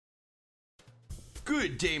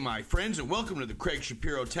Good day, my friends, and welcome to the Craig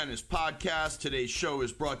Shapiro Tennis Podcast. Today's show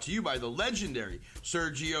is brought to you by the legendary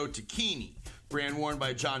Sergio Tacchini, brand worn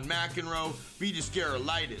by John McEnroe, Vitas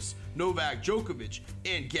Gerulaitis, Novak Djokovic,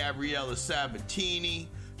 and Gabriela Sabatini.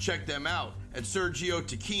 Check them out at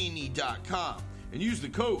sergiotacchini.com and use the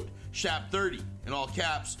code SHAP30 in all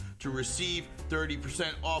caps to receive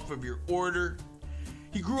 30% off of your order.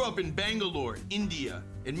 He grew up in Bangalore, India,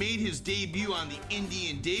 and made his debut on the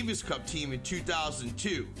Indian Davis Cup team in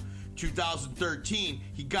 2002. 2013,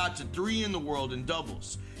 he got to 3 in the world in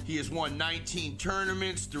doubles. He has won 19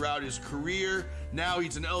 tournaments throughout his career. Now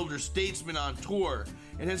he's an elder statesman on tour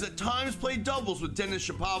and has at times played doubles with Denis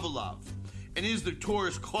Shapovalov and is the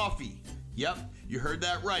tour's coffee. Yep, you heard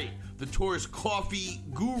that right. The tour's coffee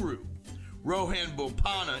guru. Rohan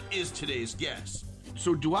Bopanna is today's guest.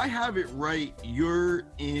 So do I have it right? You're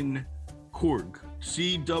in Coorg,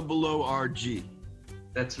 Coorg.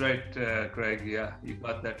 That's right, Craig. Yeah, you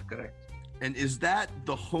got that correct. And is that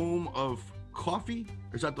the home of coffee?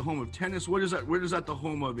 Or is that the home of tennis? What is that? Where is that the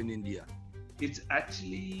home of in India? It's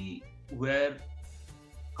actually where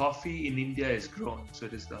coffee in India is grown. So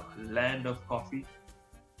it is the land of coffee.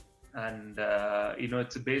 And,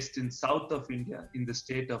 it's based in south of India, in the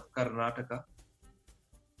state of Karnataka.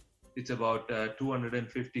 It's about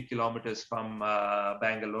 250 kilometers from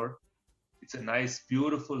Bangalore. It's a nice,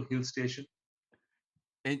 beautiful hill station.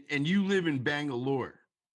 And you live in Bangalore?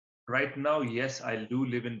 Right now, yes, I do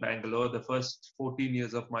live in Bangalore. The first 14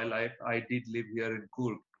 years of my life, I did live here in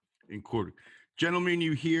Coorg. In Coorg. Gentlemen,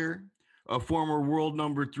 you hear a former world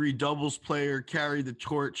number 3 doubles player carries the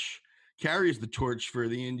torch for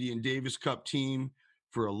the Indian Davis Cup team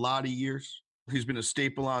for a lot of years. He's been a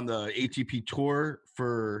staple on the ATP Tour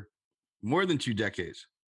for more than 2 decades.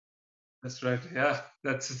 That's right. Yeah,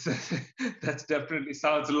 that's definitely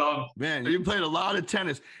sounds long. Man, you played a lot of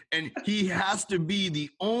tennis, and he has to be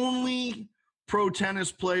the only pro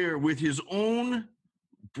tennis player with his own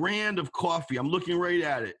brand of coffee. I'm looking right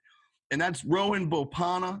at it, and that's Rohan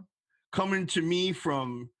Bopanna coming to me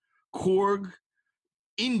from Coorg,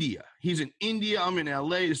 India. He's in India. I'm in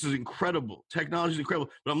LA. This is incredible. Technology is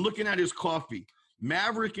incredible. But I'm looking at his coffee.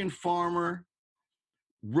 Maverick and Farmer,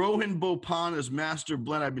 Rohan Bopanna's master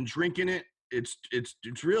blend. I've been drinking it. It's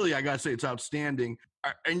really, I gotta say, it's outstanding.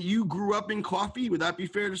 And you grew up in coffee? Would that be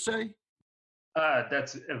fair to say?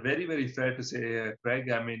 That's very, very fair to say,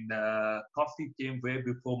 Craig. I mean, coffee came way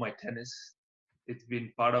before my tennis. It's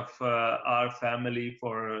been part of our family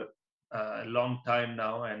for a long time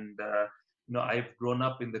now, and I've grown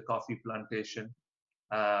up in the coffee plantation.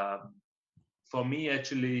 For me,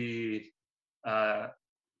 actually,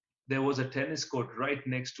 there was a tennis court right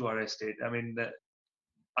next to our estate. I mean,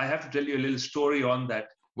 I have to tell you a little story on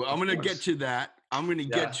that. Well, I'm going to get to that. I'm going to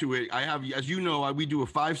get to it. I have, as you know, we do a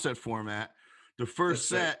 5-set format. The first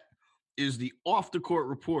set is the off-the-court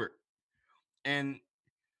report. And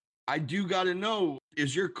I do got to know,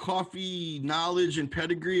 is your coffee knowledge and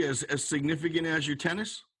pedigree as significant as your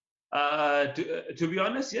tennis? To be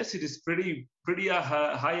honest, yes, it is pretty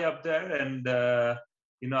high up there. And,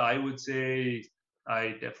 I would say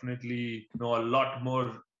I definitely know a lot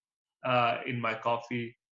more in my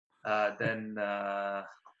coffee than my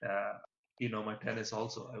tennis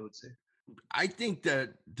also, I would say. I think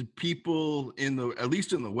that the people at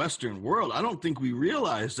least in the Western world, I don't think we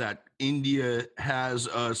realize that India has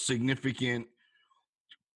a significant,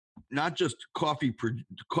 not just coffee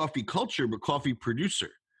culture, but coffee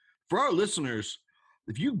producer. For our listeners,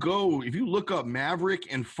 if you look up Maverick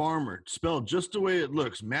and Farmer, spelled just the way it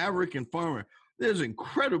looks, Maverick and Farmer, there's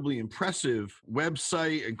incredibly impressive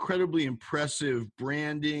website, incredibly impressive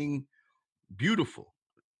branding, beautiful.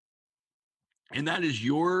 And that is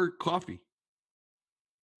your coffee.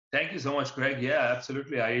 Thank you so much, Greg. Yeah,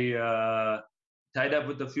 absolutely. I tied up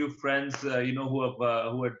with a few friends,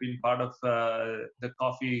 who had been part of the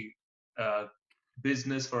coffee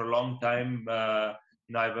business for a long time. I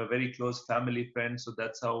have a very close family friend, so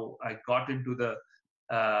that's how I got into the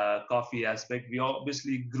coffee aspect. We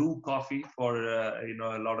obviously grew coffee for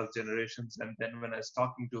a lot of generations, and then when I was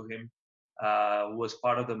talking to him, who was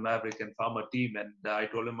part of the Maverick and Farmer team, and I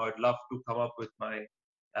told him I'd love to come up with my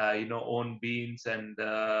own beans, and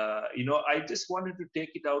I just wanted to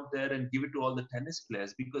take it out there and give it to all the tennis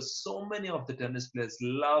players, because so many of the tennis players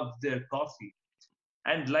love their coffee,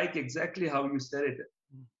 and like exactly how you said it.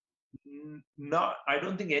 I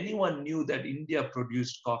don't think anyone knew that India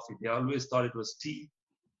produced coffee. They always thought it was tea.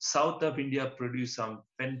 South of India produced some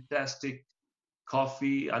fantastic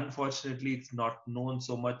coffee. Unfortunately, it's not known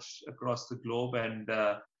so much across the globe. And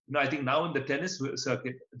I think now in the tennis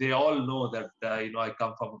circuit, they all know that I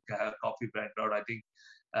come from a coffee background. I think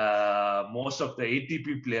most of the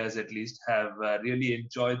ATP players, at least, have really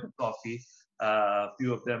enjoyed the coffee. A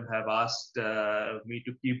few of them have asked me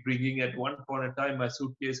to keep bringing. At one point in time, my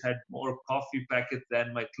suitcase had more coffee packets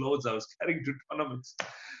than my clothes I was carrying to tournaments.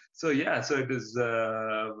 So yeah, so it is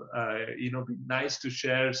nice to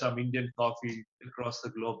share some Indian coffee across the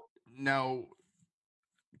globe. Now,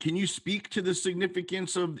 can you speak to the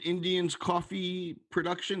significance of Indians' coffee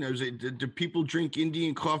production? Do people drink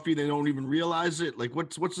Indian coffee? They don't even realize it. Like,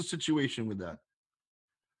 what's the situation with that?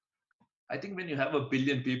 I think when you have 1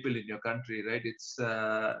 billion people in your country, right, it's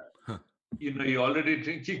Huh. you're already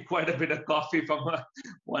drinking quite a bit of coffee from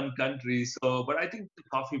one country. So, but I think the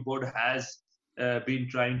coffee board has been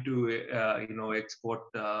trying to export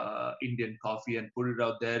Indian coffee and put it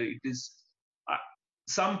out there. It is uh,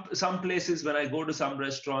 some places when I go to some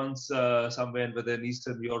restaurants somewhere whether in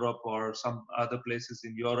Eastern Europe or some other places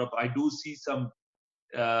in Europe, I do see some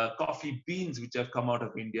coffee beans which have come out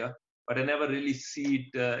of India, but I never really see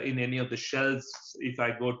it in any of the shelves. If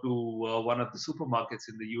I go to one of the supermarkets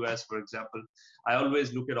in the US, for example, I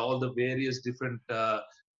always look at all the various different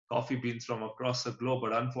coffee beans from across the globe,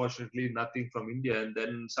 but unfortunately, nothing from India. And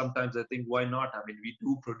then sometimes I think, why not? I mean, we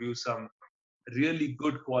do produce some really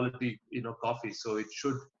good quality, coffee, so it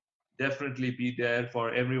should definitely be there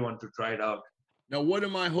for everyone to try it out. Now, what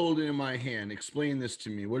am I holding in my hand? Explain this to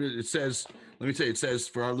me. It says? Let me tell you. It says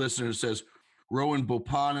for our listeners. It says Rohan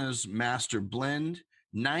Bopanna's Master Blend,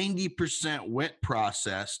 90% wet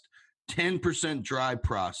processed, 10% dry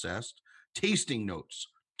processed. Tasting notes: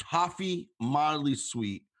 toffee, mildly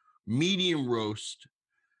sweet, medium roast.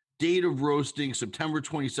 Date of roasting: September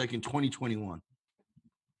 22nd, 2021.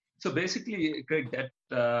 So basically, Craig,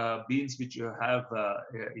 that beans which you have,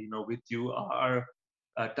 with you are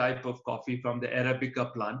a type of coffee from the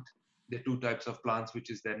Arabica plant. There are two types of plants,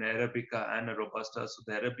 which is an Arabica and a Robusta. So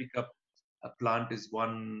the Arabica plant is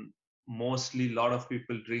one mostly a lot of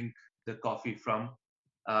people drink the coffee from.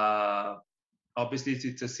 Uh, Obviously,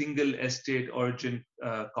 it's a single estate origin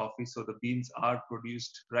coffee. So the beans are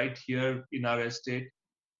produced right here in our estate,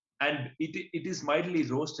 and it is mildly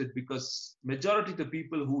roasted because majority of the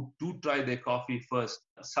people who do try their coffee first,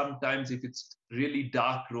 sometimes if it's really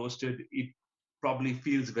dark roasted, it probably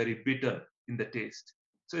feels very bitter in the taste.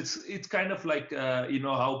 So it's kind of like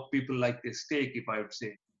how people like their steak, if I would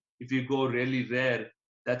say. If you go really rare,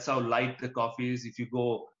 that's how light the coffee is. If you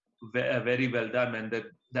go very well done, and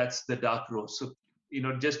that's the dark roast. So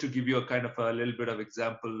just to give you a kind of a little bit of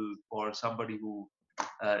example for somebody who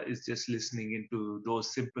is just listening into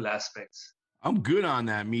those simple aspects. I'm good on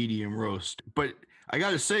that medium roast, but I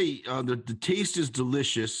got to say, the taste is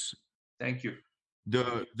delicious. Thank you.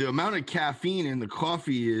 The amount of caffeine in the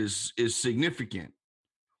coffee is significant.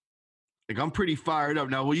 Like, I'm pretty fired up.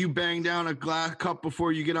 Now, will you bang down a glass cup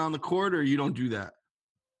before you get on the court, or you don't do that?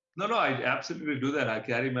 No, I absolutely do that. I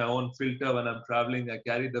carry my own filter when I'm traveling. I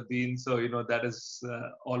carry the beans, so that is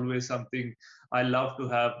always something I love to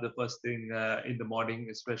have the first thing in the morning,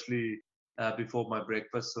 especially before my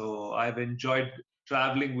breakfast. So I've enjoyed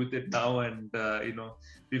traveling with it now, and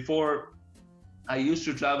before I used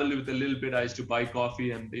to travel with a little bit. I used to buy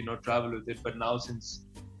coffee and travel with it. But now, since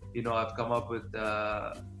I've come up with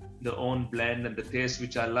the own blend and the taste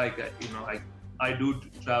which I like, I do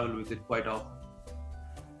travel with it quite often.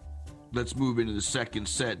 Let's move into the second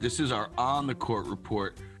set. This is our on the court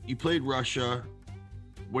report. You played Russia.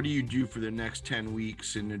 What do you do for the next 10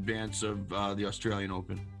 weeks in advance of the Australian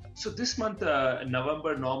Open? So this month,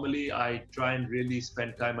 November, normally I try and really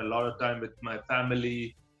spend a lot of time with my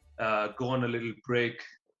family, go on a little break,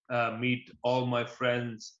 meet all my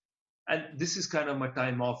friends. And this is kind of my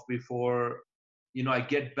time off before, I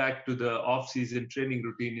get back to the off-season training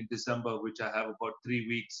routine in December, which I have about 3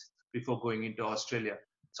 weeks before going into Australia.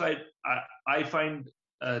 So I find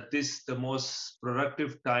this the most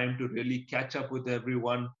productive time to really catch up with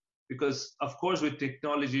everyone, because of course with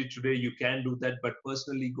technology today you can do that, but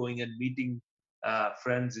personally going and meeting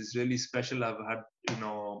friends is really special. I've had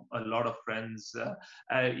a lot of friends.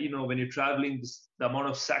 When you're traveling, the amount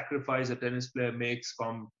of sacrifice a tennis player makes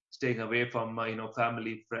from staying away from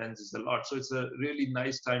family, friends is a lot. So it's a really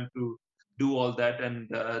nice time to do all that. And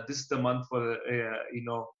this is the month for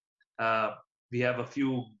we have a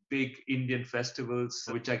few big Indian festivals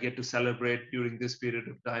which I get to celebrate during this period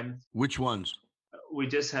of time. Which ones? We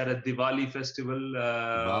just had a Diwali festival,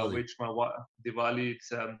 Diwali. which Diwali,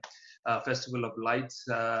 it's a festival of lights,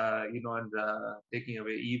 and taking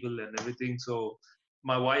away evil and everything. So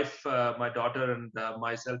my wife, my daughter, and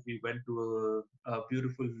myself, we went to a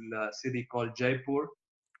beautiful city called Jaipur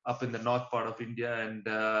up in the north part of India,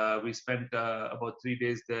 and we spent about 3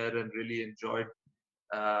 days there and really enjoyed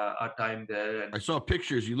our time there. And I saw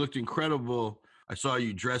pictures. You looked incredible. I saw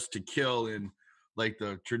you dressed to kill in like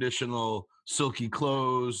the traditional silky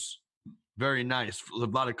clothes. Very nice. A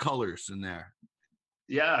lot of colors in there.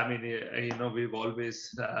 yeah, I mean, we've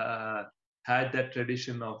always had that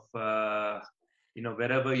tradition of,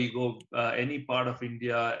 wherever you go, any part of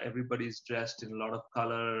India, everybody's dressed in a lot of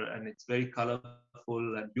color, and it's very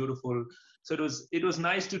colorful and beautiful. So it was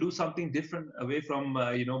nice to do something different away from,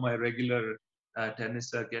 my regular tennis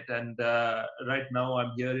circuit. And right now,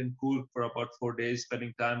 I'm here in Coorg for about 4 days,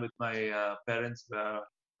 spending time with my parents.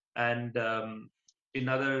 And in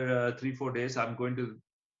another 3-4 days, I'm going to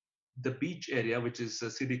the beach area, which is a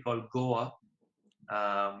city called Goa.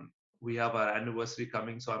 We have our anniversary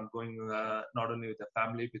coming, so I'm going not only with the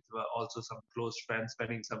family, but also some close friends,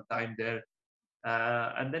 spending some time there,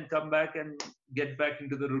 and then come back and get back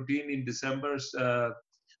into the routine in December.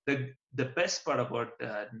 The best part about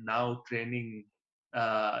now training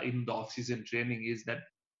in the off-season training is that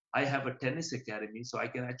I have a tennis academy, so I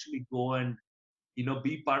can actually go and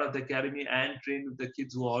be part of the academy and train with the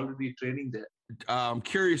kids who are already training there. I'm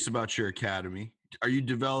curious about your academy. Are you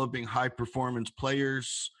developing high performance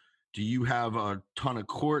players? Do you have a ton of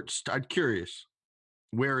courts? I'm curious.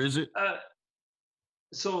 Where is it?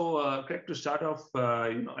 Craig, to start off,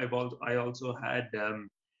 I also had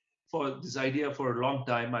for this idea for a long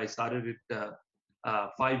time. I started it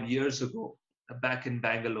 5 years ago back in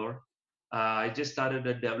Bangalore. I just started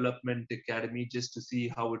a development academy just to see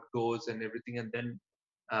how it goes and everything. And then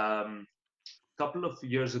couple of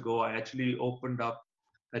years ago, I actually opened up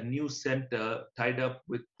a new center tied up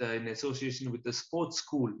with in association with the sports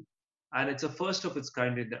school, and it's a first of its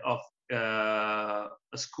kind of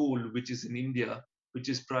a school which is in India, which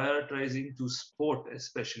is prioritizing to sport,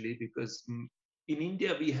 especially because in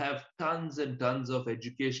India we have tons and tons of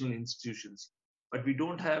educational institutions, but we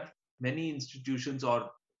don't have many institutions, or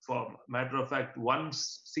for matter of fact, one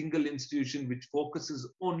single institution which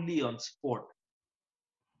focuses only on sport.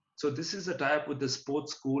 So this is a tie-up with the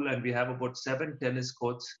sports school, and we have about 7 tennis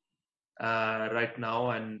courts right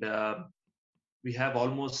now, and we have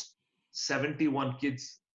almost 71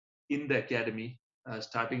 kids in the academy,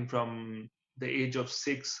 starting from the age of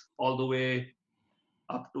 6 all the way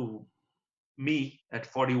up to me at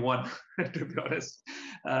 41. To be honest,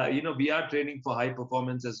 we are training for high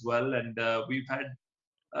performance as well, and we've had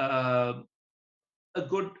uh, a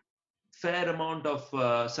good fair amount of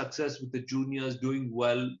success with the juniors doing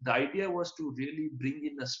well. The idea was to really bring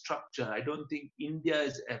in a structure. I don't think India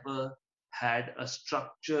has ever had a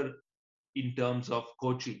structure in terms of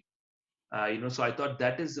coaching. So I thought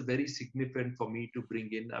that is very significant for me to bring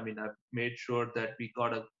in. I mean, I've made sure that we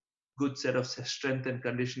got a good set of strength and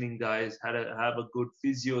conditioning guys, have a good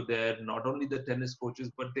physio there, not only the tennis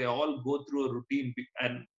coaches, but they all go through a routine,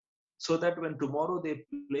 and so that when tomorrow they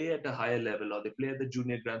play at a higher level, or they play at the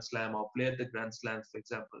junior grand slam or play at the grand slams, for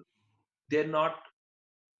example, they're not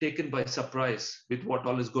taken by surprise with what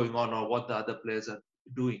all is going on or what the other players are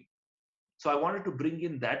doing. So I wanted to bring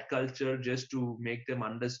in that culture just to make them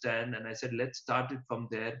understand, and I said let's start it from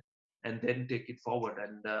there and then take it forward.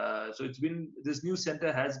 And so it's been, this new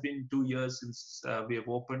center has been 2 years since we have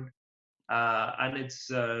opened, and it's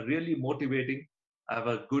really motivating. I have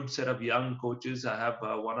a good set of young coaches. I have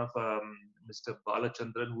one of Mr.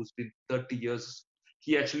 Balachandran, who's been 30 years.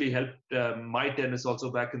 He actually helped my tennis also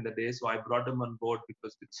back in the day, so I brought him on board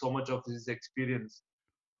because with so much of his experience,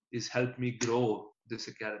 he's helped me grow this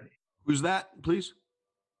academy. Who's that, please?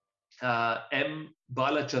 M.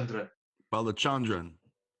 Balachandran. Balachandran.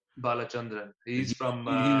 Balachandran. He's from.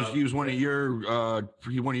 He was one of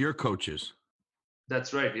your coaches.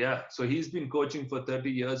 That's right. Yeah. So he's been coaching for 30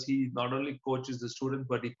 years. He not only coaches the students,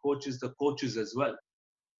 but he coaches the coaches as well.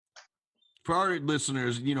 For our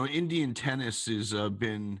listeners, Indian tennis is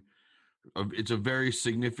it's a very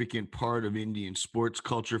significant part of Indian sports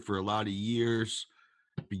culture for a lot of years,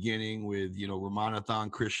 beginning with,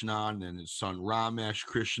 Ramanathan Krishnan and his son Ramesh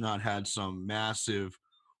Krishnan had some massive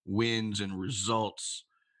wins and results.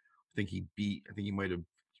 I think he might have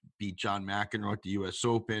beat John McEnroe at the U.S.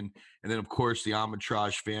 Open. And then, of course, the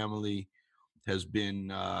Amitraj family has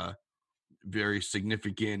been very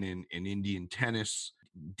significant in Indian tennis.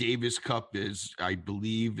 Davis Cup I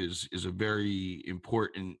believe, is a very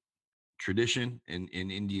important tradition in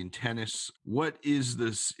Indian tennis. What is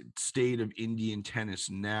the state of Indian tennis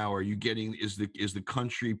now? Are you getting, is the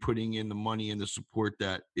country putting in the money and the support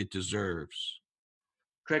that it deserves?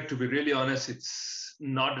 Correct. To be really honest, it's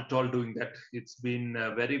not at all doing that. It's been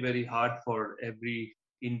very, very hard for every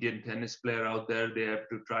Indian tennis player out there. They have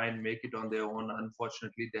to try and make it on their own.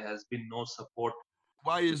 Unfortunately, there has been no support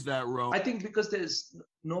Why is that, Ro? I think because there's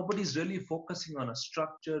nobody's really focusing on a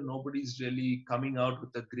structure. Nobody's really coming out with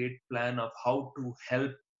a great plan of how to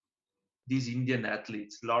help these Indian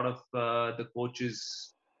athletes. A lot of the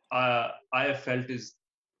coaches I have felt is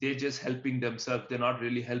they're just helping themselves. They're not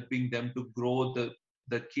really helping them to grow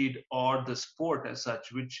the kid or the sport as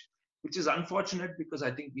such, which is unfortunate because I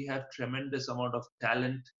think we have tremendous amount of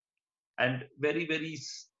talent and very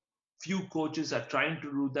few coaches are trying to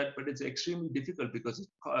do that, but it's extremely difficult because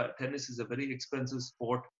tennis is a very expensive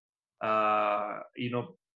sport. You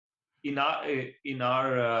know, in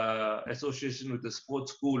our association with the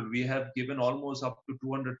sports school, we have given almost up to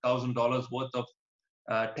 $200,000 worth of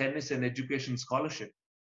tennis and education scholarship.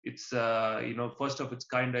 It's first of its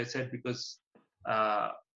kind, I said, because uh,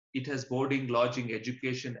 it has boarding, lodging,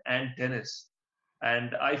 education, and tennis.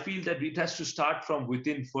 And I feel that it has to start from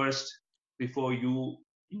within first before you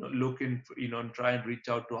look in, and try and reach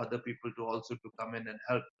out to other people to also to come in and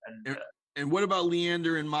help. And And what about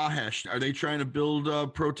Leander and Mahesh? Are they trying to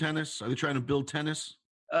build pro tennis? Are they trying to build tennis?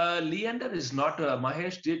 Leander is not.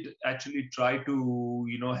 Mahesh did actually try to,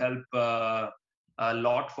 help a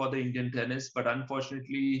lot for the Indian tennis, but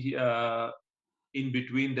unfortunately, in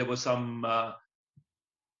between there was some,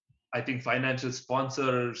 I think, financial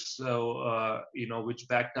sponsors, which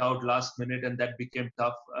backed out last minute, and that became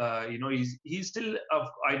tough. He's still,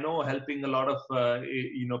 I know, helping a lot of,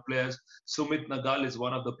 players. Sumit Nagal is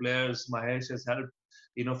one of the players Mahesh has helped,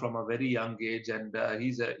 from a very young age, and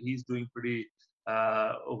he's doing pretty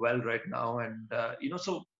well right now. And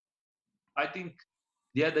so I think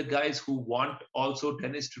they are the guys who want also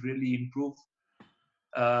tennis to really improve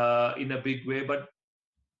in a big way. But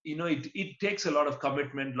it takes a lot of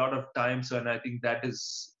commitment, a lot of time. So, and I think that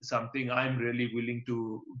is something I'm really willing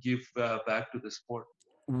to give back to the sport.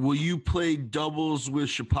 Will you play doubles with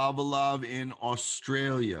Shapovalov in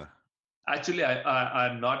Australia? Actually,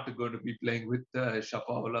 I'm not going to be playing with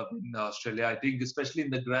Shapovalov in Australia. I think, especially in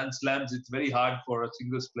the Grand Slams, it's very hard for a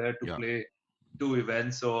singles player to play two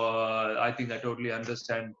events. So I think I totally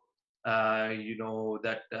understand,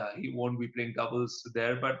 that he won't be playing doubles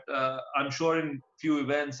there. But I'm sure in few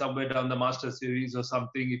events somewhere down the Master Series or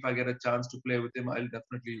something, if I get a chance to play with him, I'll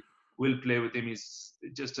definitely will play with him. He's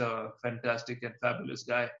just a fantastic and fabulous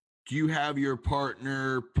guy. Do you have your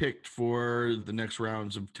partner picked for the next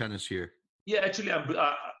rounds of tennis here? Yeah, actually, I'm.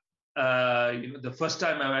 The first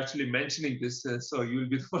time I'm actually mentioning this, so you'll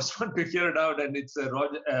be the first one to hear it out, and it's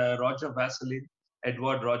Roger Vaseline,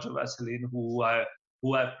 Edward Roger Vaseline, who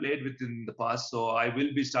I've played with in the past. So I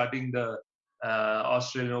will be starting the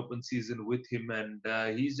Australian Open season with him, and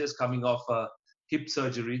he's just coming off a hip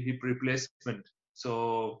surgery, hip replacement.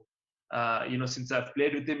 So since I've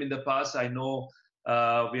played with him in the past, I know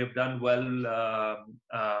we have done well,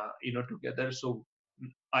 together. So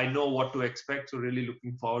I know what to expect. So really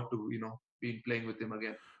looking forward to being playing with him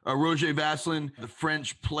again. Roger Vaseline, the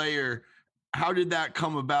French player. How did that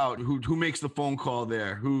come about? Who makes the phone call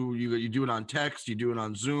there? Who you do it on text? You do it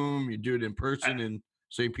on Zoom? You do it in person in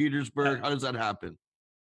St. Petersburg? How does that happen?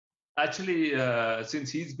 Actually, since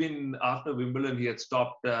he's been after Wimbledon, he had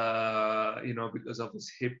stopped, because of his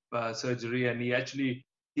hip surgery, and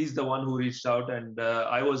he's the one who reached out, and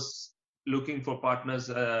I was looking for partners.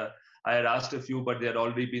 I had asked a few, but they had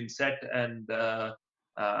already been set, and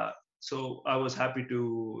so I was happy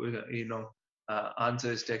to, answer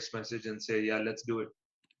his text message and say, yeah, let's do it.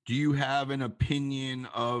 Do you have an opinion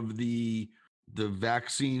of the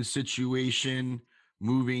vaccine situation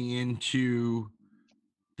moving into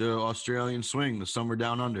the Australian swing, the summer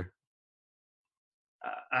down under?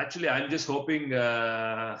 Actually, I'm just hoping,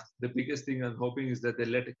 the biggest thing I'm hoping is that they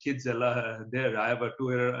let the kids there. I have a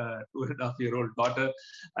 2.5-year-old daughter,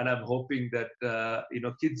 and I'm hoping that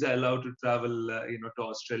kids are allowed to travel to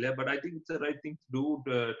Australia. But I think it's the right thing to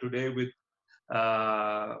do today with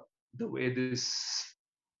the way this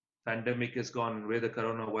pandemic has gone, where the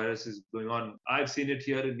coronavirus is going on. I've seen it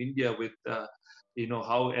here in India with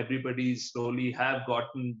how everybody slowly have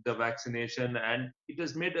gotten the vaccination, and it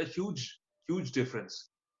has made a huge difference.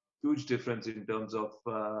 Huge difference in terms of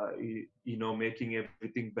making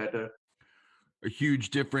everything better. A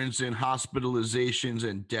huge difference in hospitalizations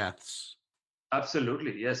and deaths.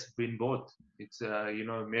 Absolutely, yes, been both. It's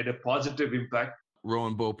made a positive impact.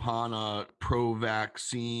 Rohan Bopanna,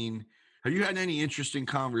 pro-vaccine. Have you had any interesting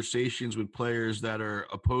conversations with players that are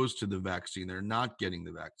opposed to the vaccine? They're not getting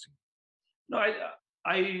the vaccine. No,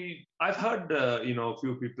 I've heard a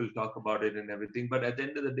few people talk about it and everything, but at the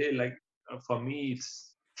end of the day, like for me,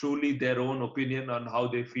 it's truly their own opinion on how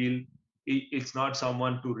they feel. It's not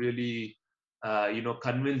someone to really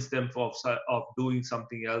convince them of doing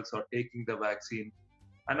something else or taking the vaccine.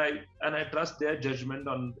 and I trust their judgment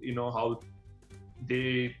on how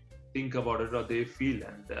they think about it or they feel,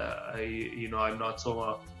 and I'm not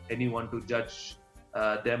anyone to judge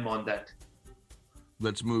them on that.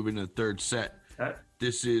 Let's move into the third set.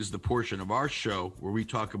 This is the portion of our show where we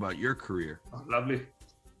talk about your career. Oh, lovely.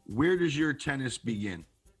 Where does your tennis begin?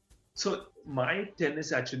 So my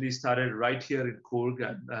tennis actually started right here in Coorg,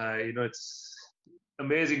 and it's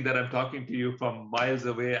amazing that I'm talking to you from miles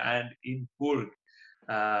away and in Coorg.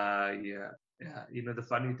 Yeah. The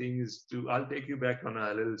funny thing is, I'll take you back on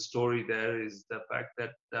a little story. There is the fact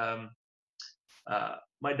that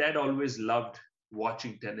my dad always loved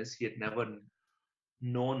watching tennis. He had never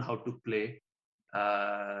known how to play.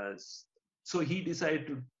 Uh, so he decided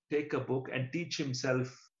to take a book and teach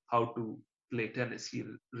himself how to play tennis. He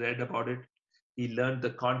read about it. He learned the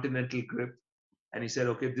continental grip, and he said,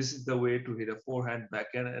 "Okay, this is the way to hit a forehand,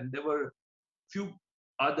 backhand." And there were few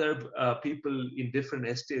other people in different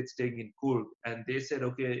estates staying in Coorg, and they said,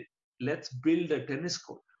 "Okay, let's build a tennis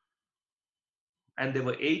court." And there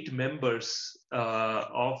were 8 members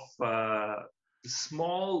of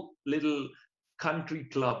small little country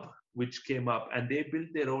club which came up, and they built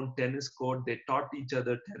their own tennis court. They taught each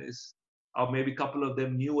other tennis, or maybe a couple of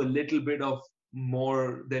them knew a little bit of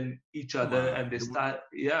more than each other, and they start.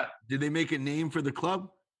 Yeah. Did they make a name for the club?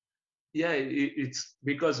 Yeah, it's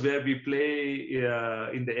because where we play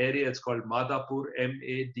in the area, it's called Madhapur,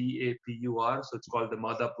 Madapur. So it's called the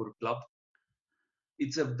Madhapur Club.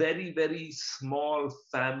 It's a very, very small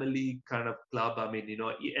family kind of club. I mean,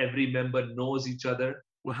 every member knows each other.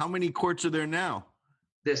 Well, how many courts are there now?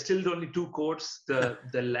 There's still only 2 courts. The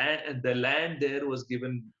land there was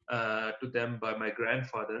given to them by my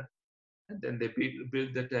grandfather, and then they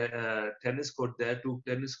built the tennis court there, 2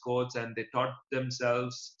 tennis courts, and they taught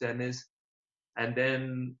themselves tennis. And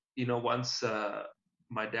then once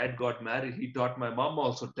my dad got married, he taught my mom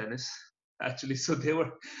also tennis, actually. So they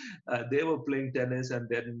were playing tennis, and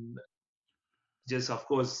then just, of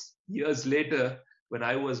course, years later, when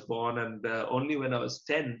I was born, and only when I was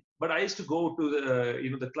 10. But I used to go to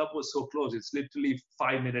the club was so close. It's literally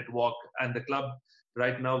 5-minute walk. And the club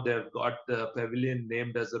right now, they've got the pavilion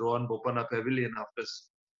named as the Rohan Bopanna Pavilion after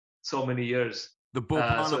so many years. The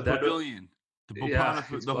Bopanna Pavilion. The Bopanna,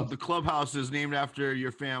 yeah, the clubhouse is named after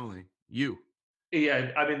your family. You.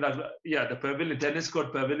 Yeah, I mean, the pavilion, tennis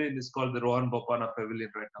court pavilion is called the Rohan Bopanna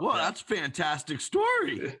Pavilion right now. Well, that's a fantastic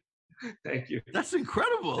story. Thank you. That's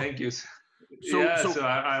incredible. Thank you. So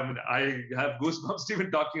I have goosebumps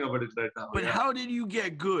even talking about it right now. But how did you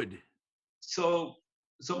get good? So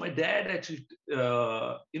my dad actually,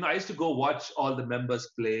 I used to go watch all the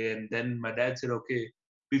members play, and then my dad said, okay,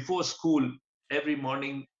 before school, every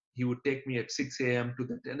morning he would take me at 6 a.m. to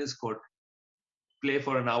the tennis court, play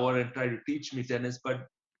for an hour, and try to teach me tennis. But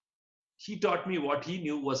he taught me what he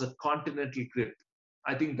knew was a continental grip.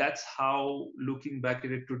 I think that's how, looking back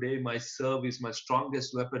at it today, my serve is my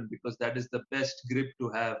strongest weapon, because that is the best grip to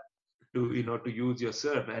have to use your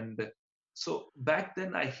serve. And so back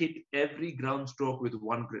then I hit every ground stroke with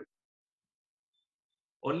one grip.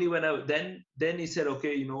 Only when then he said,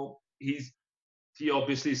 okay, he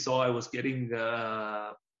obviously saw I was getting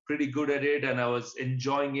pretty good at it and I was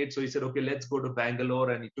enjoying it. So he said, okay, let's go to Bangalore.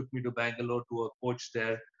 And he took me to Bangalore to a coach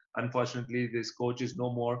there. Unfortunately, this coach is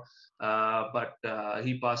no more, but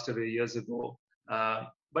he passed away years ago.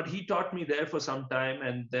 But he taught me there for some time.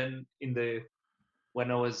 And then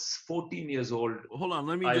when I was 14 years old. Hold on,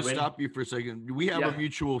 let me just stop you for a second. We have a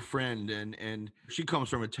mutual friend, and she comes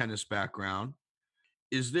from a tennis background.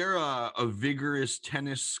 Is there a vigorous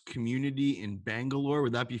tennis community in Bangalore?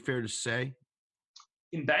 Would that be fair to say?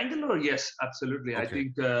 In Bangalore, yes, absolutely. Okay. I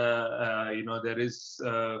think there is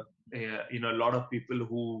a lot of people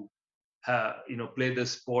who play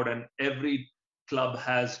this sport, and every club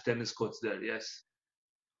has tennis courts there. Yes.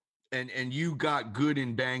 And you got good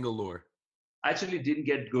in Bangalore. I actually didn't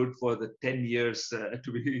get good for the 10 years,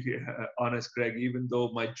 to be honest, Craig. Even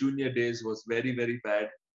though my junior days was very, very bad,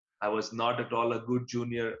 I was not at all a good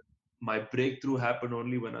junior. My breakthrough happened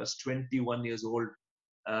only when I was 21 years old.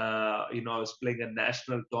 I was playing a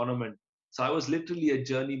national tournament. So I was literally a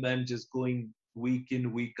journeyman, just going week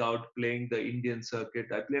in, week out, playing the Indian circuit.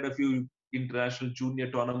 I played a few international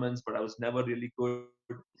junior tournaments, but I was never really good.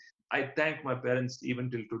 I thank my parents even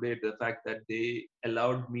till today, the fact that they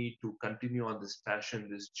allowed me to continue on this passion,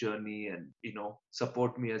 this journey, and,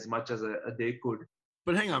 support me as much as they could.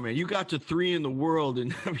 But hang on, man, you got to 3 in the world,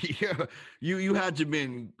 and you had to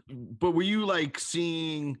been, but were you like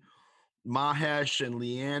seeing Mahesh and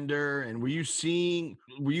Leander, and were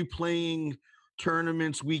you playing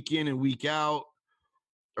tournaments week in and week out?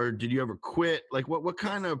 or did you ever quit? Like, what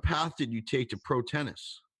kind of path did you take to pro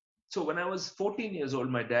tennis? So when I was 14 years old,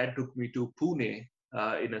 my dad took me to Pune,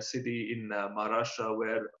 in a city in Maharashtra,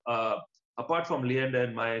 where apart from Leander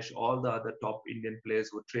and Mahesh, all the other top Indian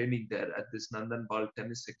players were training there at this Nandan Bal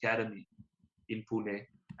Tennis Academy in Pune.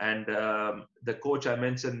 And the coach I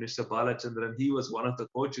mentioned, Mr. Balachandran, he was one of the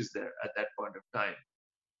coaches there at that point of time.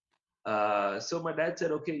 So my dad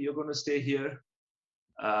said, "Okay, you're going to stay here."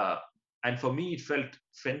 Uh, and for me, it felt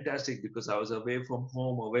fantastic because I was away from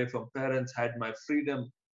home, away from parents, had my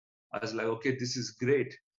freedom. I was like, okay, this is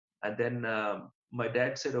great. And then my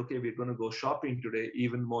dad said, okay, we're going to go shopping today.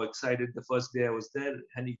 Even more excited. The first day I was there,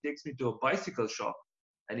 and he takes me to a bicycle shop,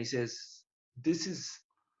 and he says, this is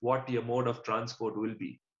what your mode of transport will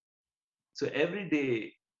be. So every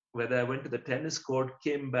day, whether I went to the tennis court,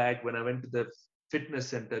 came back, when I went to the fitness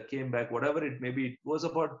center, came back, whatever it may be, it was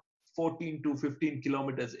about 14 to 15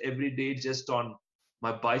 kilometers every day just on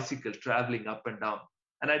my bicycle traveling up and down.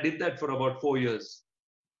 And I did that for about 4 years.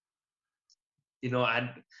 And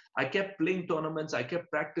I kept playing tournaments. I kept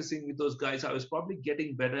practicing with those guys. I was probably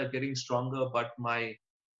getting better, getting stronger, but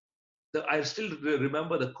I still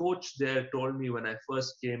remember the coach there told me when I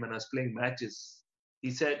first came and I was playing matches.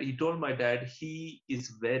 He told my dad he is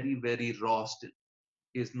very, very raw still.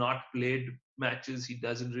 He has not played matches. He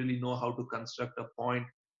doesn't really know how to construct a point.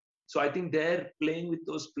 So I think there playing with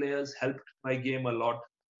those players helped my game a lot.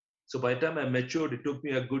 So by the time I matured, it took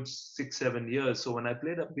me a good 6, 7 years. So when I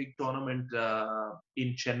played a big tournament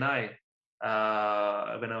in Chennai,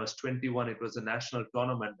 when I was 21, it was a national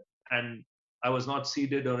tournament, and I was not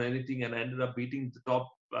seeded or anything, and I ended up beating the top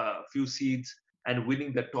few seeds and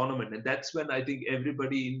winning the tournament. And that's when I think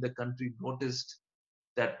everybody in the country noticed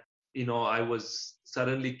that I was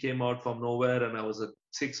suddenly came out from nowhere, and I was a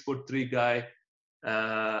 6'3" guy.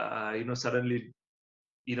 Suddenly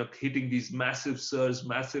hitting these massive serves,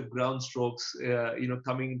 massive ground strokes,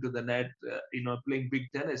 coming into the net, playing big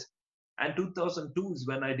tennis. And 2002 is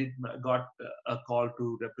when I got a call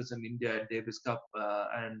to represent India at Davis Cup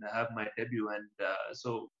and have my debut. And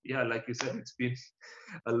so, yeah, like you said, it's been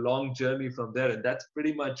a long journey from there. And that's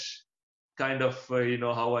pretty much kind of,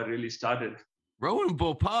 how I really started. Rohan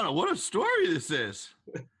Bopanna, what a story this is.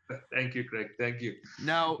 Thank you, Craig. Thank you.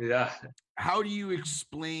 Now, yeah. How do you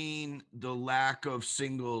explain the lack of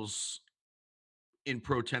singles in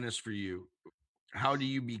pro tennis for you? How do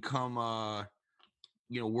you become a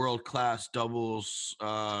world-class doubles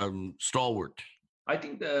stalwart? I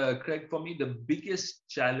think, Craig, for me, the biggest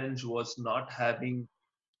challenge was not having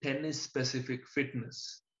tennis-specific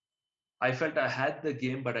fitness. I felt I had the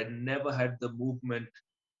game, but I never had the movement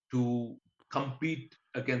to compete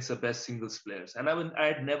against the best singles players. And I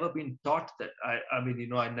had never been taught that. I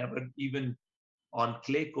never, even on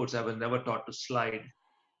clay courts, I was never taught to slide,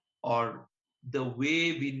 or the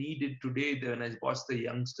way we need it today. When I watch the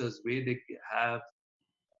youngsters, way they have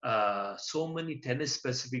so many tennis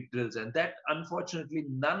specific drills, and that unfortunately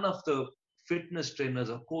none of the fitness trainers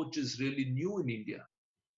or coaches really knew in India.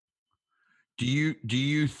 Do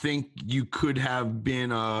you think you could have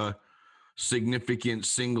been a significant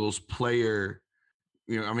singles player?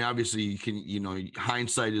 Obviously you can,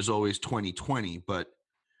 hindsight is always 20/20, but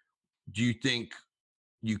do you think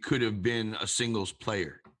you could have been a singles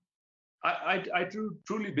player? I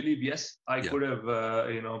truly believe yes, I could have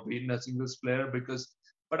been a singles player,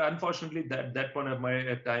 but unfortunately that point of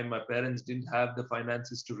my time, my parents didn't have the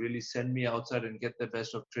finances to really send me outside and get the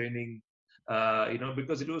best of training,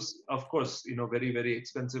 because it was, of course, very, very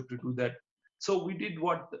expensive to do that. So we did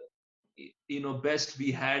what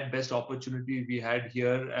best opportunity we had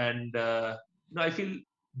here, and I feel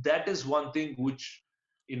that is one thing which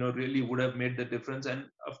really would have made the difference. And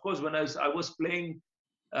of course, when I was playing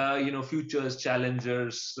futures,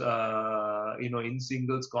 challengers, in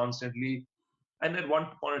singles constantly. And at one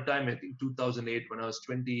point in time, I think 2008, when I was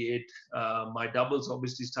 28, my doubles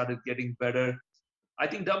obviously started getting better. I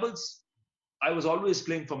think doubles, I was always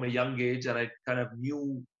playing from a young age, and I kind of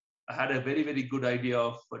knew, I had a very, very good idea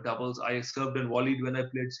of doubles. I served and volleyed when I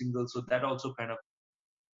played singles, so that also kind of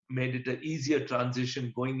made it an easier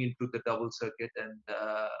transition going into the double circuit. And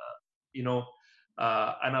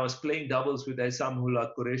and I was playing doubles with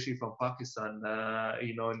Isamullah Qureshi from Pakistan,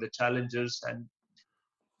 in the challengers, and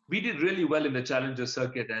we did really well in the challenger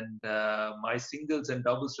circuit. And my singles and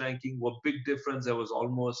doubles ranking were big difference. There was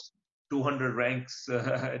almost 200 ranks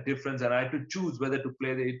difference, and I had to choose whether to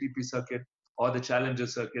play the ATP circuit or the challenger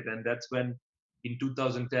circuit. And that's when, in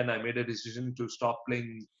 2010, I made a decision to stop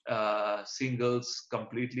playing singles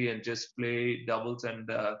completely and just play doubles. And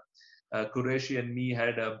Qureshi and me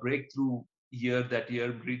had a breakthrough year that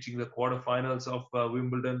year, reaching the quarterfinals of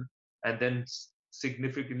Wimbledon, and then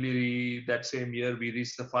significantly that same year we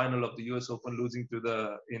reached the final of the US Open, losing to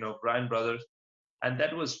the Bryan brothers, and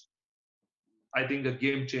that was, I think, a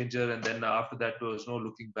game changer. And then after that, there was no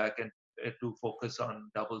looking back, and to focus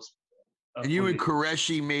on doubles And you and fully.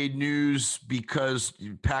 Qureshi made news because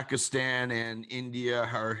Pakistan and India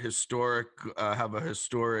are historic, have a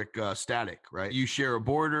historic static, right? You share a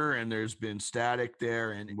border, and there's been static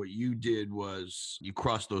there. And what you did was you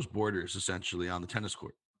crossed those borders essentially on the tennis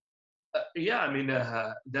court. Yeah, I mean,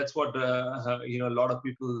 that's what a lot of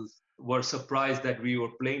people were surprised that we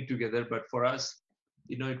were playing together. But for us,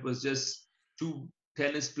 it was just two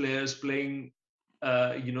tennis players playing,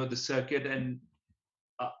 the circuit, and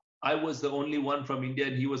uh, I was the only one from India,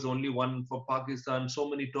 and he was the only one from Pakistan. So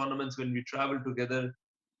many tournaments when we traveled together,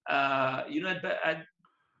 and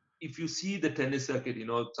if you see the tennis circuit,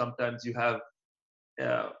 sometimes you have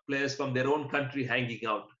players from their own country hanging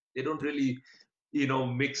out. They don't really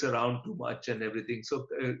mix around too much and everything. So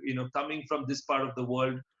coming from this part of the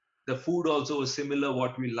world, the food also was similar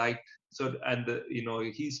what we liked. So, and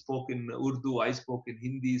he spoke in Urdu, I spoke in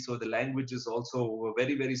Hindi, so the languages also were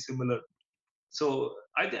very, very similar. So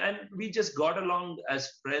and we just got along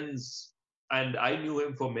as friends, and I knew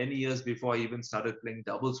him for many years before I even started playing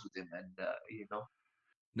doubles with him. And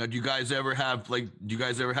Now, do you guys ever have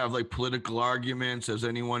political arguments? Has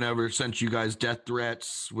anyone ever sent you guys death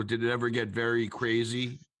threats? Did it ever get very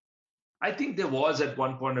crazy? I think there was at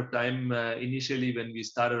one point of time, initially when we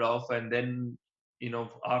started off, and then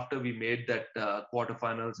after we made that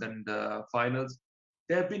quarterfinals and finals,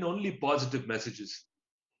 there have been only positive messages.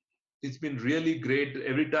 It's been really great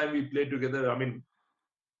every time we play together. I mean,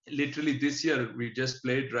 literally this year we just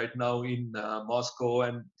played right now in Moscow,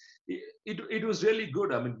 and it was really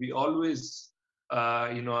good. I mean, we always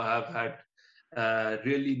have had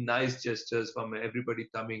really nice gestures from everybody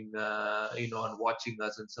coming, and watching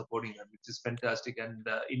us and supporting us, which is fantastic. And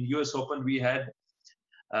in US Open, we had,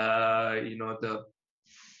 the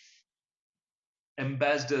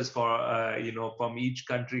ambassadors for, from each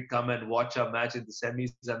country come and watch our match in the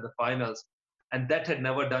semis and the finals. And that had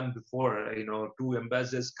never done before, two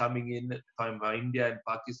ambassadors coming in from India and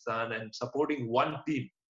Pakistan and supporting one team,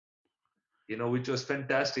 which was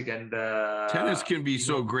fantastic. And tennis can be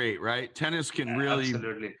so great, right? Tennis can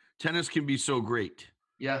be so great.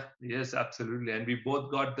 Yeah, yes, absolutely. And we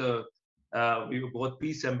both got we were both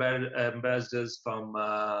peace ambassadors from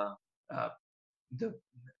the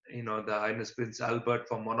the Highness Prince Albert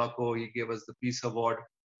from Monaco. He gave us the Peace Award,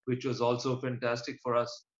 which was also fantastic for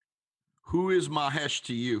us. Who is Mahesh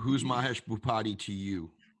to you? Who's Mahesh Bhupathi to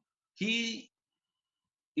you? He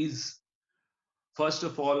is, first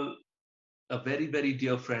of all, a very, very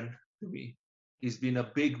dear friend to me. He's been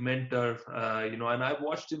a big mentor, and I've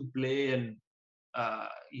watched him play and,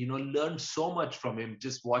 learned so much from him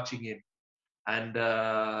just watching him. And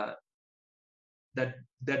that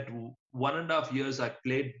 1.5 years I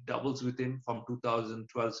played doubles with him from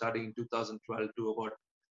 2012, starting in 2012 to about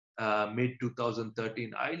mid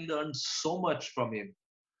 2013. I learned so much from him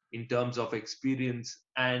in terms of experience.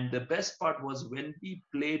 And the best part was when we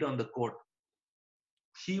played on the court,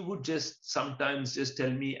 he would just sometimes just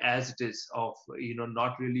tell me as it is, of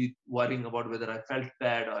not really worrying about whether I felt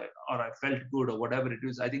bad or I felt good or whatever it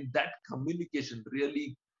is. I think that communication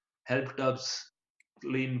really helped us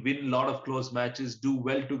win a lot of close matches, do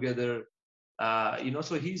well together.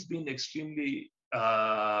 So he's been extremely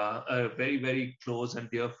a very, very close and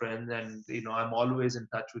dear friend, and I'm always in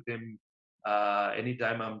touch with him.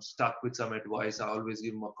 Anytime I'm stuck with some advice, I always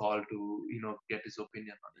give him a call to get his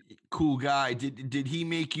opinion on it. Cool guy. Did he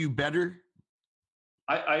make you better?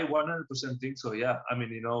 I 100% think so. Yeah, I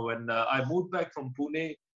mean, when I moved back from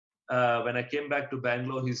Pune, when I came back to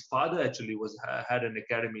Bangalore, his father actually had an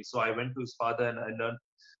academy, so I went to his father and I learned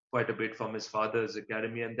quite a bit from his father's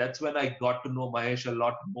academy, and that's when I got to know Mahesh a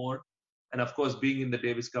lot more. And of course, being in the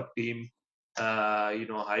Davis Cup team,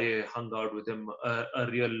 I hung out with him a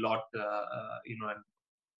real lot, and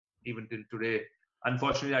even till today.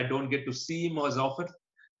 Unfortunately, I don't get to see him as often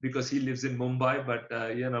because he lives in Mumbai, but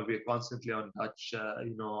we're constantly on touch,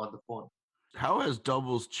 on the phone. How has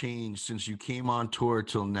doubles changed since you came on tour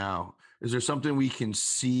till now? Is there something we can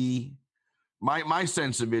see? My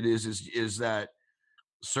sense of it is that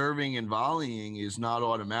serving and volleying is not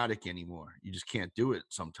automatic anymore. You just can't do it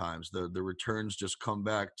sometimes. The returns just come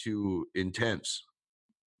back too intense.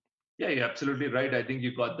 Yeah, you're absolutely right. I think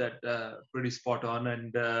you got that pretty spot on.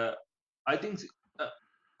 And I think uh,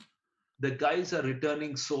 the guys are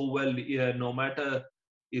returning so well, no matter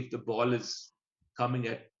if the ball is coming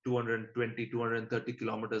at 220, 230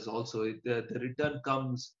 kilometers also. The return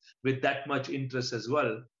comes with that much interest as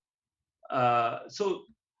well. So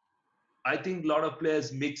I think a lot of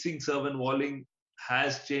players mixing serve and volleying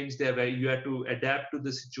has changed their way. You have to adapt to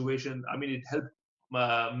the situation. I mean, it helped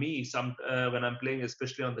me some when I'm playing,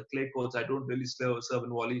 especially on the clay courts. I don't really serve and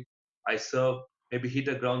volley. I serve, maybe hit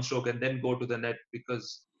a ground stroke, and then go to the net,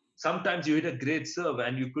 because sometimes you hit a great serve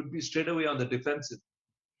and you could be straight away on the defensive.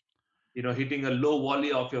 Hitting a low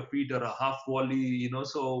volley off your feet or a half volley.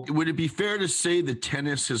 So Would it be fair to say the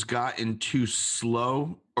tennis has gotten too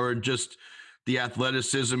slow, or just the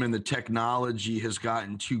athleticism and the technology has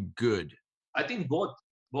gotten too good? I think both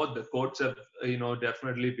the courts have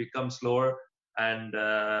definitely become slower, and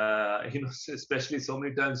especially so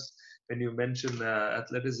many times when you mention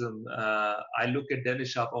athleticism, I look at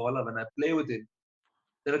Dennis Shapovalov when I play with him.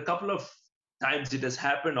 There are a couple of times it has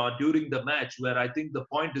happened, or during the match, where I think the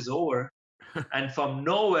point is over, and from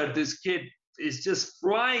nowhere this kid is just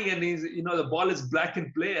flying, and he's the ball is black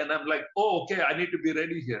in play, and I'm like, oh, okay, I need to be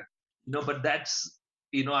ready here. But that's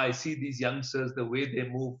I see these youngsters, the way they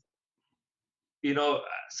move.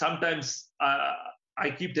 Sometimes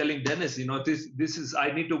I keep telling Dennis, this is,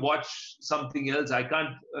 I need to watch something else. I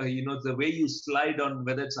can't, the way you slide on,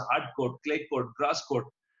 whether it's a hard court, clay court, grass court.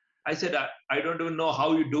 I said, I don't even know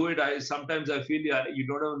how you do it. Sometimes I feel you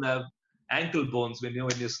don't even have ankle bones when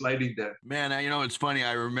you're sliding there. Man, it's funny.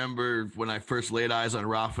 I remember when I first laid eyes on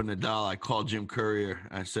Rafa Nadal, I called Jim Courier.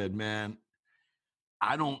 I said, man,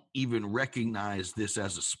 I don't even recognize this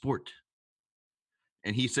as a sport.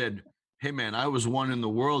 And he said, hey, man, I was one in the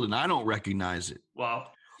world and I don't recognize it. Wow.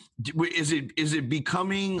 Is it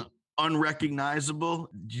becoming unrecognizable?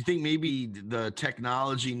 Do you think maybe the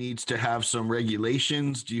technology needs to have some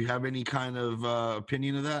regulations? Do you have any kind of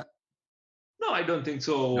opinion of that? No, I don't think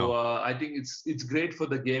so. No. I think it's great for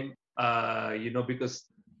the game, because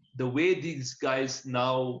the way these guys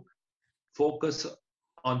now focus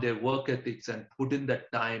on their work ethics and put in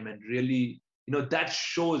that time, and really, that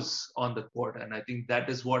shows on the court. And I think that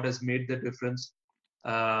is what has made the difference.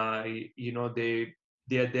 They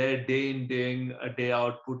are there day in, day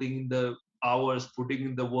out, putting in the hours, putting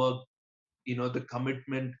in the work, the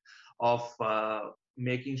commitment of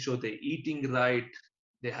making sure they're eating right,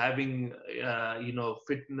 they're having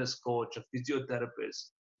fitness coach, a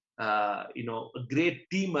physiotherapist, a great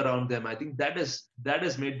team around them. I think that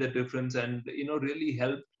has made the difference, and really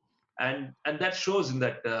helped, and that shows in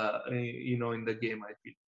that in the game, I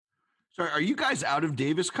feel. Sorry, are you guys out of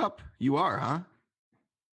Davis Cup? You are, huh?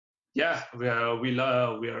 Yeah, we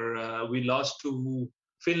lost to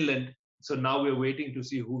Finland, so now we're waiting to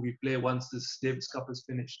see who we play once this Davis Cup is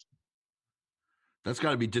finished. That's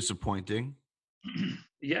got to be disappointing.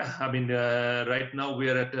 Yeah, I mean, right now we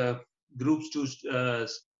are at groups to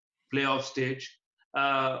playoff stage.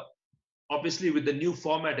 Obviously, with the new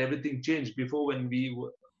format, everything changed. Before, when we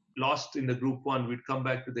lost in the group one, we'd come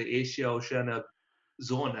back to the Asia Oceania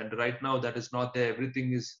zone, and right now that is not there.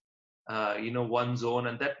 Everything is one zone,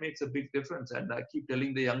 and that makes a big difference. And I keep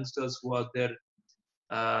telling the youngsters who are there,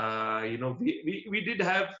 we did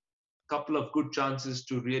have a couple of good chances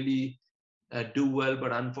to really do well,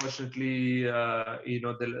 but unfortunately,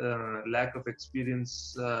 the lack of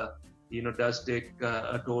experience, does take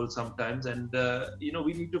a toll sometimes, and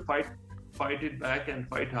we need to fight it back and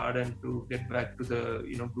fight hard, and to get back to the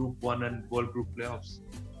Group 1 and World Group playoffs.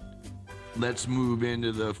 Let's move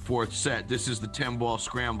into the fourth set. This is the 10-ball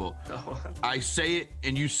scramble. I say it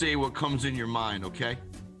and you say what comes in your mind, okay?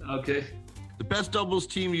 Okay. The best doubles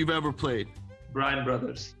team you've ever played? Bryan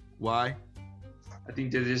brothers. Why? I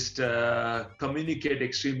think they just communicate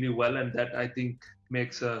extremely well, and that, I think,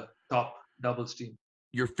 makes a top doubles team.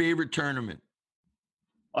 Your favorite tournament?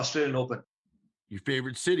 Australian Open. Your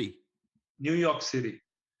favorite city? New York City.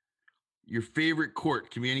 Your favorite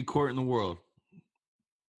court? Can be any court in the world.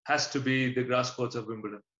 Has to be the grass courts of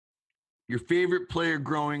Wimbledon. Your favorite player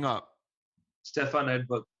growing up? Stefan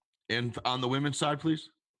Edberg. And on the women's side, please?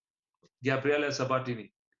 Gabriela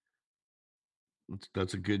Sabatini.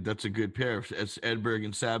 That's a good pair. It's Edberg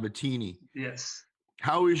and Sabatini. Yes.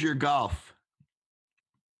 How is your golf?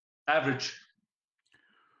 Average.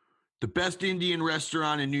 The best Indian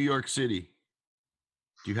restaurant in New York City?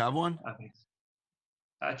 Do you have one?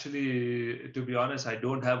 Actually, to be honest, I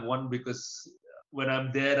don't have one, because when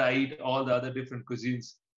I'm there, I eat all the other different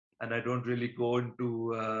cuisines, and I don't really go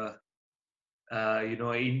into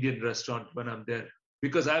an Indian restaurant when I'm there,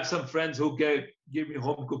 because I have some friends who give me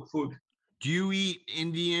home cooked food. Do you eat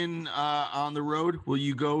Indian on the road? Will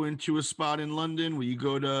you go into a spot in London? Will you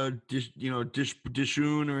go to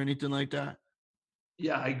Dishoon or anything like that?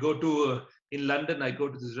 Yeah, I go to in London. I go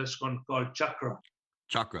to this restaurant called Chakra.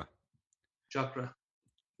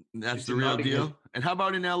 That's It's the real deal. And how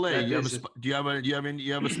about in LA? Do you have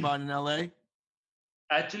a spot in LA?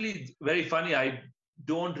 Actually, very funny. I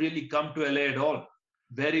don't really come to LA at all.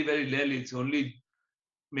 Very, very rarely. It's only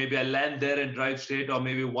maybe I land there and drive straight, or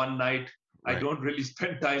maybe one night. I Right. don't really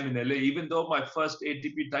spend time in LA, even though my first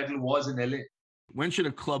ATP title was in LA. When should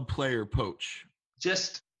a club player poach?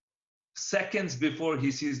 Just seconds before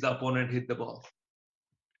he sees the opponent hit the ball.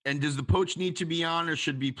 And does the poach need to be on, or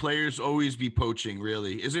should be players always be poaching?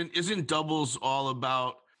 Really, isn't doubles all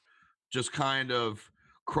about just kind of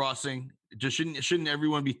crossing? Just shouldn't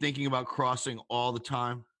everyone be thinking about crossing all the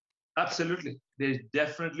time? Absolutely. They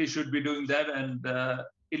definitely should be doing that. And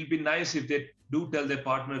it'll be nice if they do tell their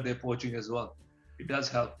partner they're poaching as well. It does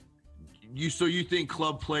help. So you think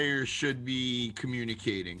club players should be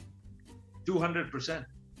communicating? 200%.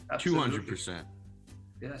 200%.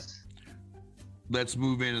 Yes. Let's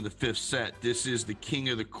move into the fifth set. This is the king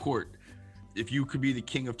of the court. If you could be the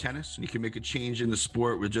king of tennis and you could make a change in the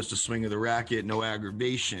sport with just a swing of the racket, no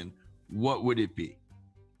aggravation, what would it be?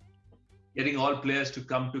 Getting all players to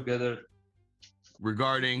come together.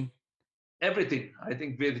 Regarding? Everything. I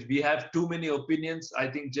think we have too many opinions. I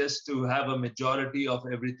think just to have a majority of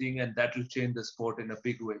everything, and that will change the sport in a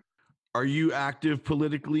big way. Are you active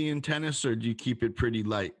politically in tennis, or do you keep it pretty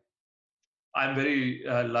light? I'm very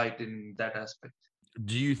light in that aspect.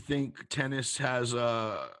 Do you think tennis has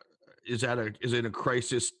is it a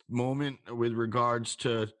crisis moment with regards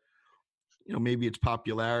to, maybe its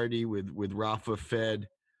popularity with Rafa, Fed,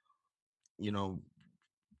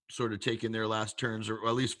 sort of taking their last turns, or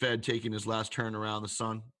at least Fed taking his last turn around the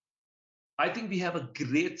sun? I think we have a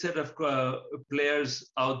great set of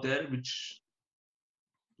players out there which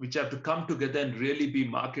have to come together and really be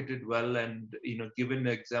marketed well, and given an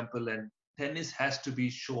example. And tennis has to be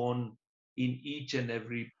shown in each and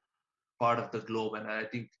every part of the globe, and I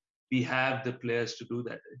think we have the players to do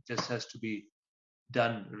that. It just has to be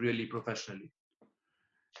done really professionally.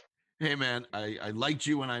 Hey man, I liked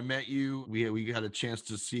you when I met you. We had a chance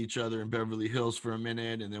to see each other in Beverly Hills for a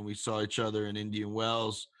minute, and then we saw each other in Indian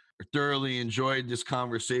Wells. I thoroughly enjoyed this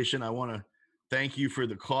conversation. I want to thank you for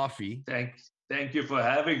the coffee. Thank you for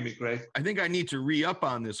having me, Craig. I think I need to re-up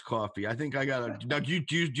on this coffee. I think I got to. Now, do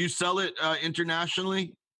you sell it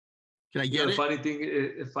internationally? Can I get it? Funny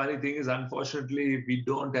thing is, unfortunately, we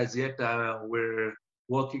don't as yet. We're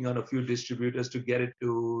working on a few distributors to get it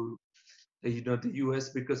to the US,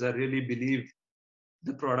 because I really believe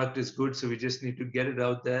the product is good. So we just need to get it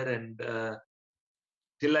out there. And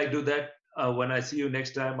till I do that, when I see you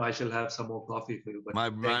next time, I shall have some more coffee for you. But my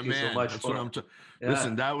thank you man, so much. That's what I'm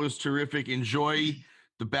Listen, that was terrific. Enjoy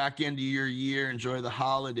the back end of your year. Enjoy the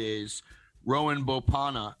holidays. Rohan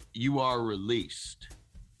Bopanna, you are released.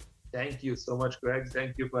 Thank you so much, Greg.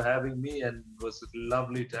 Thank you for having me, and it was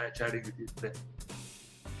lovely chatting with you today.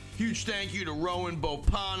 Huge thank you to Rohan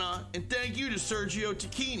Bopanna, and thank you to Sergio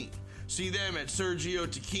Tacchini. See them at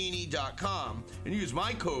sergiotacchini.com and use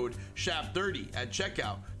my code SHAP30 at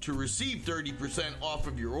checkout to receive 30% off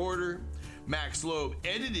of your order. Max Loeb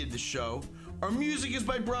edited the show. Our music is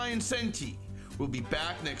by Brian Senti. We'll be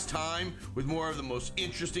back next time with more of the most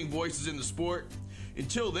interesting voices in the sport.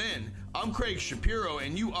 Until then, I'm Craig Shapiro,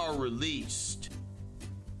 and you are released.